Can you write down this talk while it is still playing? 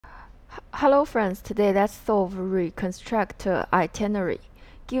Hello friends, today let's solve Reconstruct Itinerary.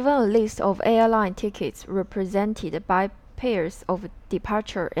 Given a list of airline tickets represented by pairs of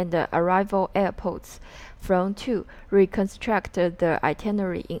departure and arrival airports, from to reconstruct the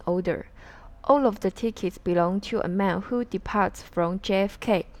itinerary in order. All of the tickets belong to a man who departs from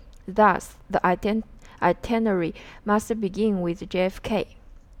JFK. Thus, the itinerary must begin with JFK.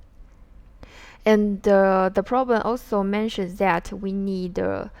 And the problem also mentions that we need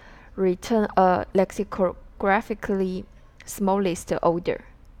return a lexicographically smallest order.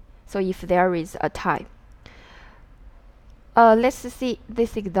 So if there is a type. Let's see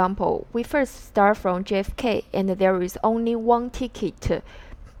this example. We first start from JFK and there is only one ticket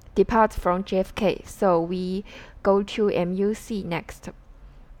depart from JFK. So we go to MUC next.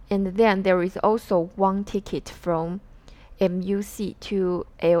 And then there is also one ticket from MUC to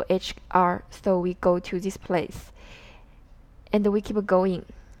LHR. So we go to this place. And we keep going.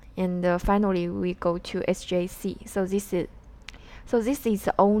 And finally we go to SJC. So this is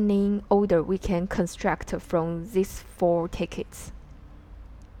the only order we can construct from these four tickets.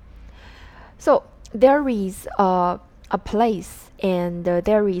 So there is a place and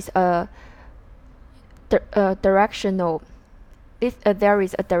there is a directional. There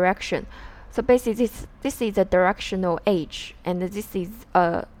is a direction. So basically this is a directional edge and this is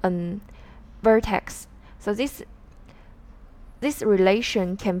a vertex. So this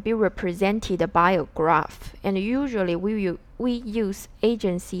relation can be represented by a graph, and usually we use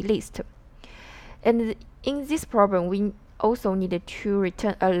agency list. And in this problem, we also need to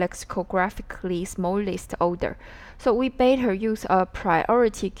return a lexicographically smallest order. So we better use a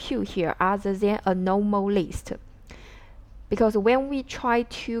priority queue here other than a normal list. Because when we try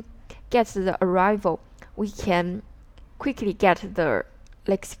to get the arrival, we can quickly get the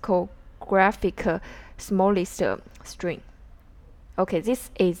lexicographic smallest string. Okay,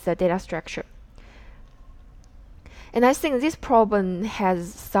 this is the data structure. And I think this problem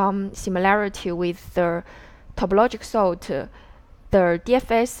has some similarity with the topologic sort, the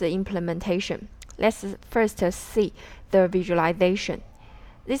DFS implementation. Let's first see the visualization.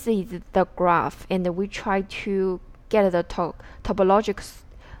 This is the graph, and we try to get the topologic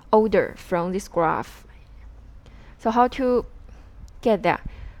order from this graph. So how to get that?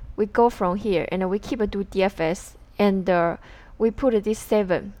 We go from here, and we keep do DFS, and we put this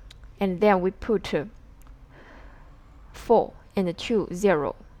 7 and then we put 4 and 2,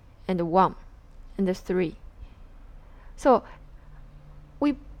 0 and 1 and 3. So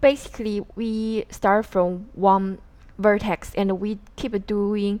we start from one vertex and we keep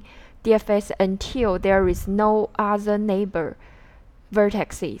doing DFS until there is no other neighbor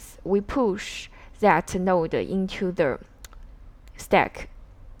vertices. We push that node into the stack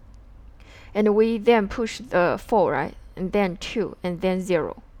and we then push the 4, right? And then 2, and then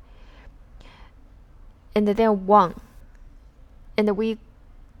 0, and then 1, and we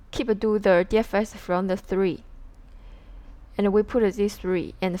keep do the DFS from the 3, and we put this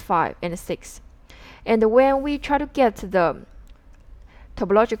 3 and 5 and 6, and when we try to get the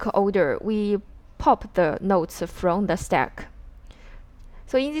topological order, we pop the nodes from the stack.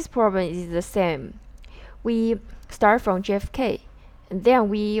 So in this problem, it is the same. We start from JFK, and then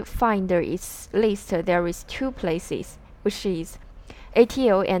we find its list. There is two places, which is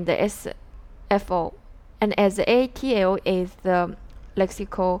ATL and the SFO. And as ATL is the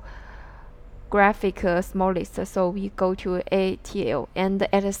lexicographic smallest, so we go to ATL. And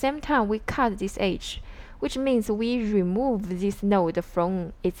at the same time, we cut this edge, which means we remove this node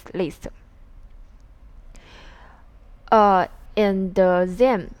from its list. And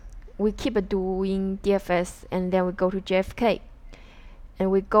then we keep doing DFS, and then we go to JFK. And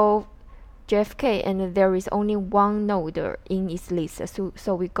we go JFK, and there is only one node in its list,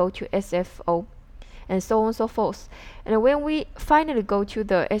 so we go to SFO, and so on and so forth. And when we finally go to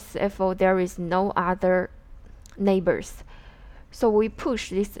the SFO, there is no other neighbors, so we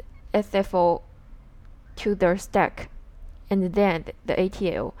push this SFO to the stack, and then the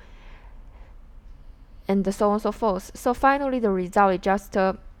ATL, and so on and so forth. So finally, the result is just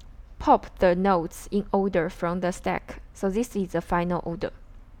pop the nodes in order from the stack. So this is the final order.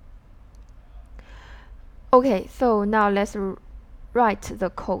 Okay, so now let's write the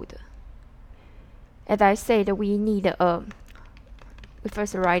code. As I said, we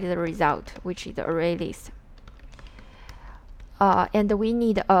first write the result, which is the array list. And we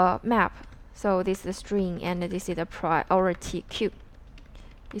need a map. So this is the string, and this is the priority queue.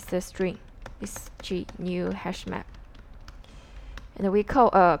 This is the string. This is G new hash map. And we call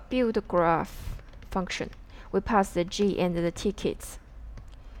a build graph function. We pass the G and the tickets.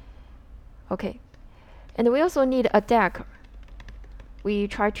 Okay. And we also need a deck. we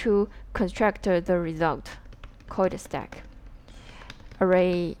try to construct the result, call it stack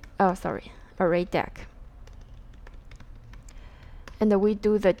array. Array deck, and we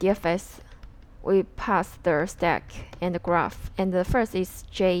do the DFS. We pass the stack and the graph, and the first is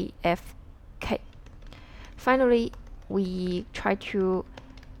JFK. Finally, we try to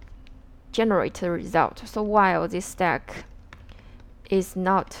generate the result. So while this stack is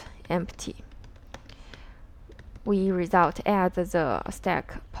not empty, we result add the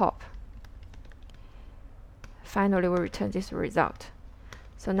stack pop. Finally, we return this result.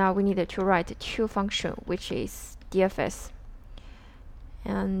 So now we need to write two function, which is DFS,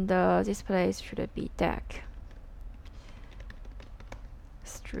 and this place should be deck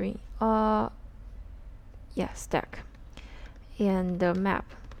string. Stack, and the map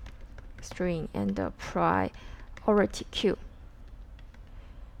string, and the priority queue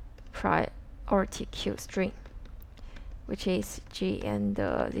string, which is G, and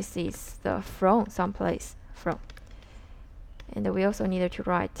this is the from someplace from. And we also needed to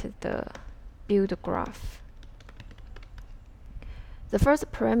write the build graph. The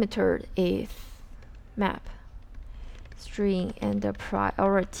first parameter is map string and the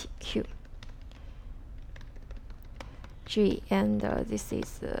priority queue G, and this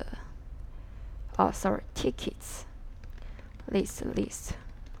is tickets list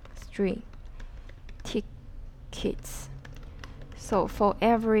string tickets. So for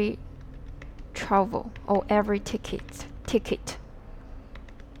every travel or every tickets,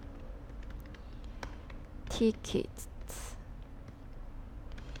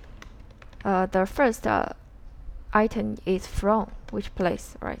 the first item is from which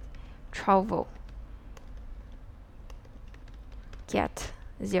place, right? Travel get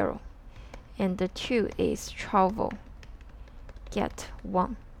 0, and the 2 is travel get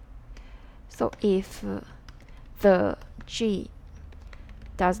 1. So if the G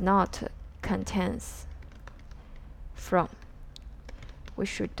does not contains from, we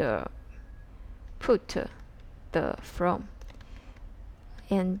should put the from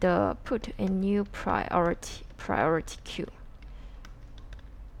and put a new priority queue.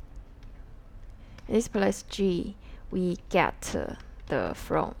 In this place G, we get the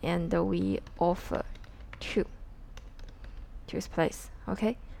from, and we offer 2 to this place.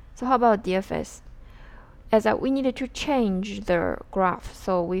 Okay, so how about DFS? As we needed to change the graph,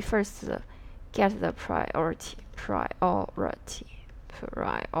 so we first get the priority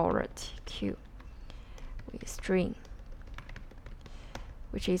queue with string,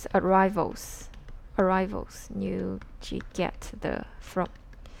 which is arrivals new G get the from.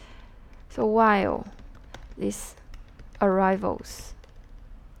 So while this arrivals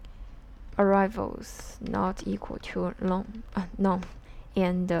not equal to none,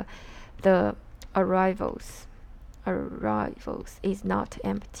 and the arrivals is not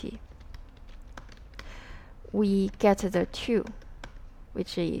empty, we get the 2,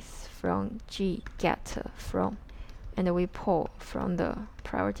 which is from G get from, and we pull from the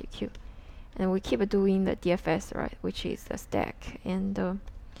priority queue, and we keep doing the DFS, right, which is the stack and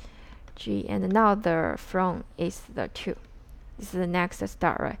G, and now the from is the 2. This is the next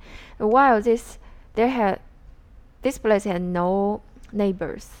start, right? While this place had no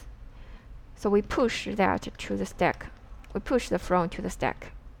neighbors, so we push that to the stack. We push the from to the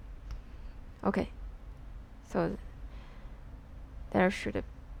stack. Okay, so that should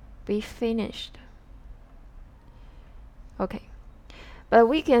be finished. Okay, but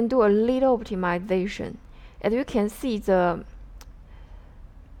we can do a little optimization. As you can see, the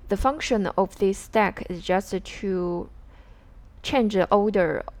function of this stack is just to change the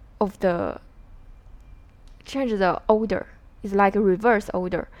order It's like a reverse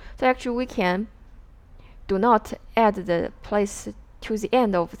order. So actually we can do not add the place to the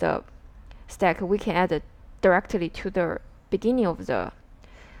end of the stack. We can add it directly to the beginning of the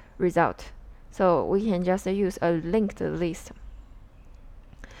result. So we can just use a linked list,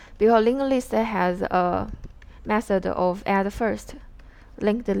 because linked list has a method of add first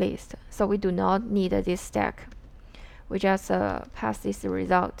linked list, so we do not need this stack. We just pass this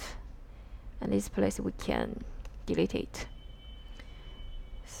result, and this place we can delete it.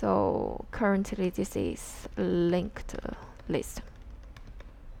 So currently this is linked list.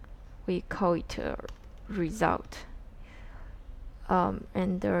 We call it result,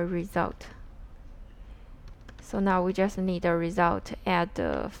 and the result. So now we just need a result, add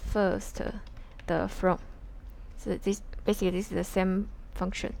first the from. So this is the same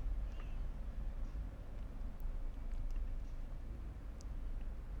function.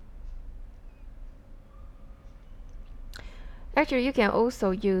 Actually, you can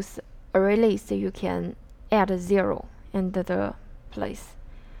also use array list. You can add 0 and the place.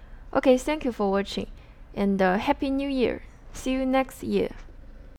 Okay, thank you for watching, and Happy New Year. See you next year.